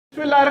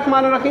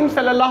Bismillahirrahmanirrahim.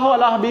 Sallallahu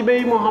ala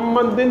habibi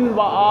Muhammadin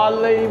wa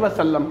alayhi wa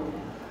sallam.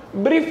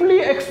 Briefly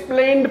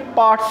explained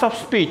parts of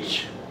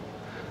speech.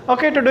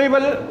 Okay, today we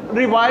will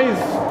revise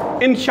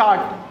in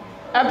short.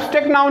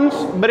 Abstract nouns,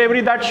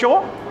 bravery that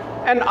show,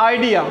 an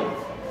idea,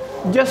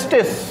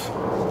 justice,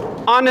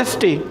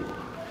 honesty.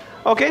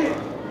 Okay,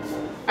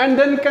 and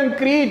then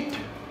concrete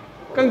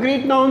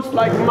nouns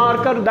like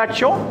marker that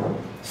show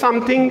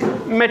something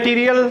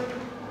material,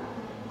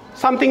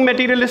 something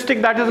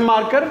materialistic, that is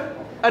marker,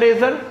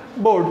 eraser,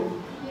 board.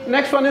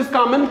 Next one is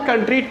common,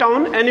 country,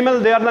 town,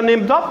 animal, they are the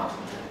names of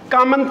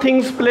common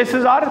things,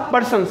 places or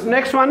persons.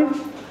 Next one,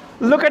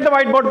 look at the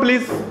whiteboard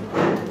please.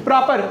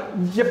 Proper,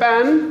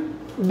 Japan,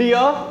 dear,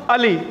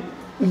 Ali.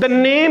 The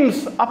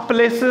names of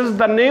places,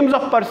 the names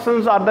of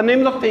persons or the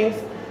names of things.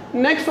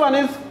 Next one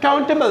is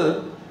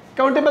countable.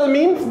 Countable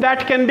means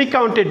that can be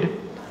counted.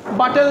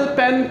 Bottle,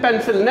 pen,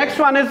 pencil. Next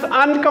one is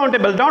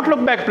uncountable. Don't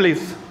look back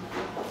please.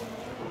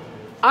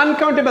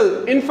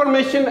 Uncountable,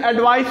 information,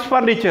 advice,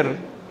 furniture.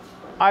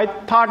 I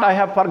thought I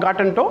have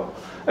forgotten to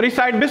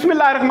recite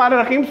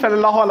Bismillahirrahmanirrahim.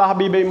 Sallallahu ala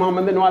habibi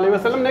Muhammadin wa alayhi wa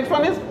sallam. Next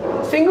one is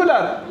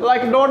singular,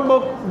 like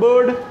notebook,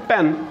 bird,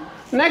 pen.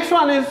 Next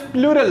one is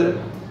plural,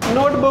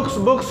 notebooks,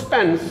 books,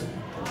 pens.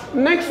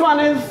 Next one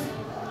is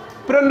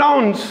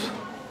pronouns.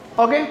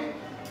 Okay.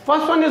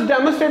 First one is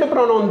demonstrative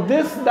pronoun.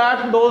 This,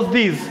 that, those,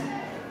 these.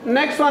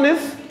 Next one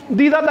is,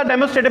 these are the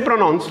demonstrative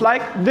pronouns.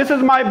 Like this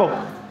is my book.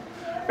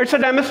 It's a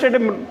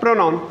demonstrative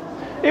pronoun.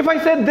 If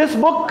I say this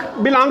book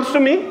belongs to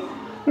me,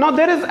 now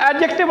there is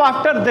adjective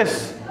after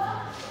this.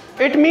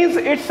 It means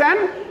it's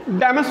an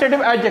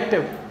demonstrative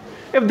adjective.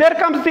 If there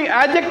comes the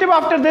adjective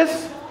after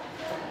this,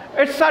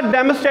 it's a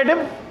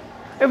demonstrative.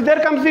 If there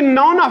comes the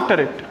noun after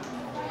it,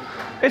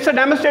 it's a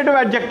demonstrative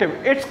adjective.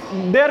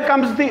 There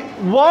comes the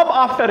verb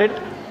after it,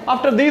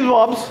 after these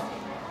verbs,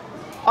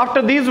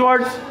 after these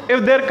words.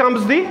 If there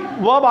comes the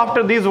verb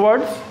after these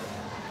words,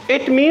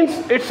 it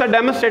means it's a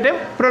demonstrative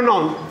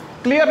pronoun.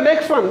 Clear?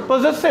 Next one,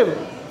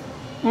 possessive.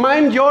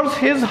 Mine, yours,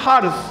 his,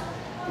 hers.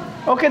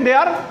 Okay, they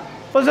are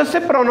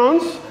possessive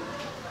pronouns.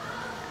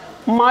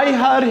 My,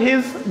 her,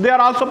 his, they are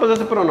also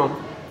possessive pronoun.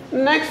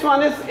 Next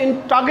one is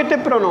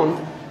interrogative pronoun.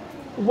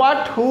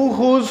 What, who,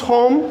 whose,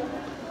 whom.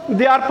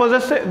 They are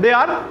possessive. They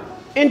are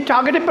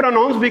interrogative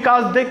pronouns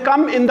because they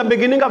come in the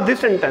beginning of this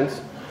sentence.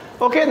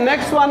 Okay,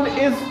 next one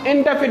is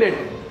indefinite.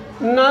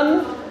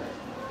 None.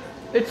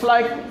 It's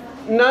like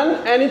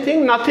none,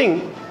 anything,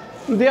 nothing.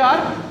 They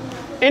are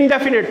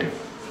indefinite.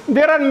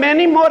 There are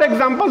many more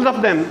examples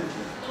of them.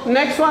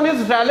 Next one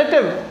is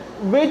relative.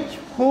 Which,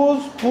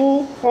 whose,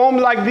 who, whom,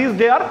 like these,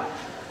 they are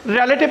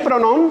relative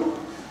pronoun.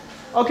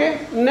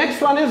 Okay. Next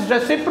one is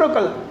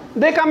reciprocal.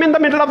 They come in the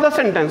middle of the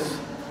sentence.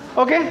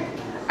 Okay.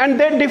 And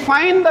they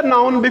define the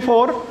noun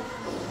before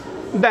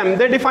them.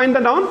 They define the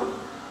noun.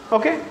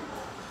 Okay.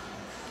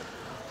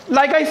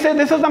 Like I say,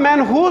 this is the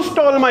man who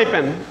stole my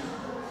pen.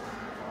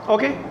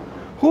 Okay.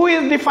 Who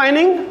is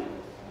defining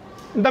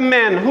the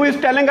man? Who is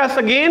telling us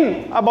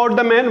again about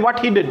the man, what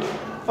he did?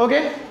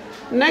 Okay.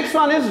 Next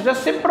one is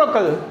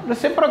reciprocal.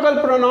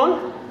 Reciprocal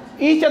pronoun,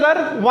 each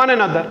other, one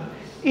another.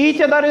 Each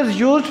other is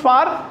used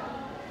for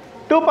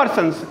two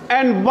persons,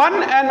 and one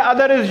and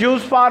other is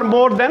used for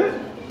more than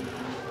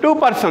two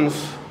persons.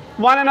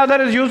 One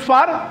another is used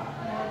for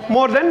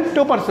more than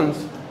two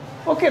persons.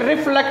 Okay.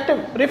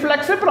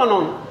 Reflexive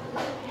pronoun.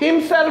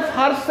 Himself,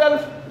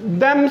 herself,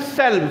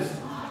 themselves.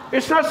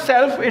 It's not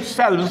self, it's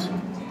selves.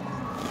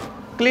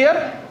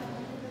 Clear?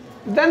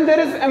 Then there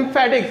is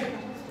emphatic.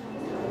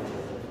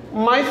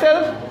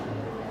 Myself.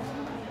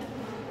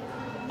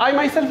 I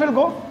myself will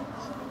go.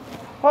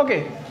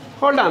 Okay,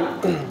 hold on.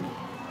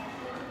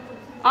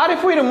 Or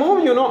if we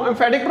remove,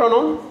 emphatic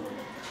pronoun,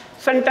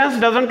 sentence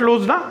doesn't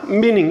lose the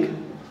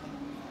meaning.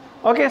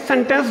 Okay,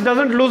 sentence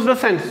doesn't lose the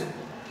sense.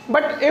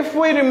 But if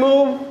we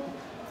remove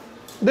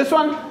this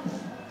one,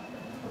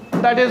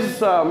 that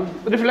is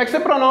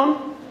reflexive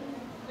pronoun,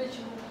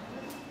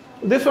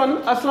 this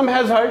one, Aslam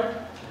has heard,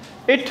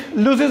 it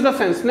loses the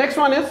sense. Next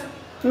one is,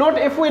 note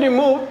if we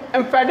remove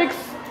emphatic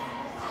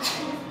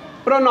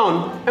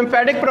pronoun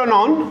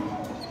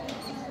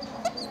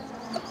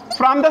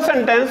from the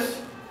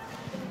sentence,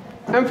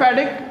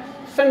 emphatic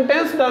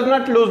sentence does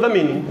not lose the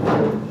meaning.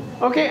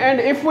 Okay,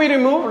 and if we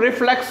remove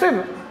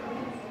reflexive,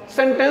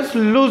 sentence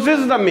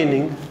loses the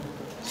meaning.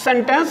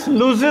 Sentence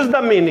loses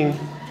the meaning.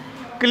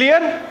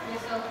 Clear?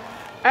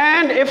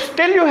 And if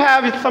still you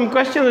have some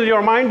questions in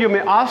your mind, you may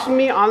ask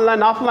me online,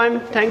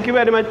 offline. Thank you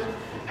very much.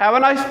 Have a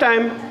nice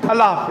time.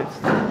 Allah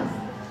Hafiz.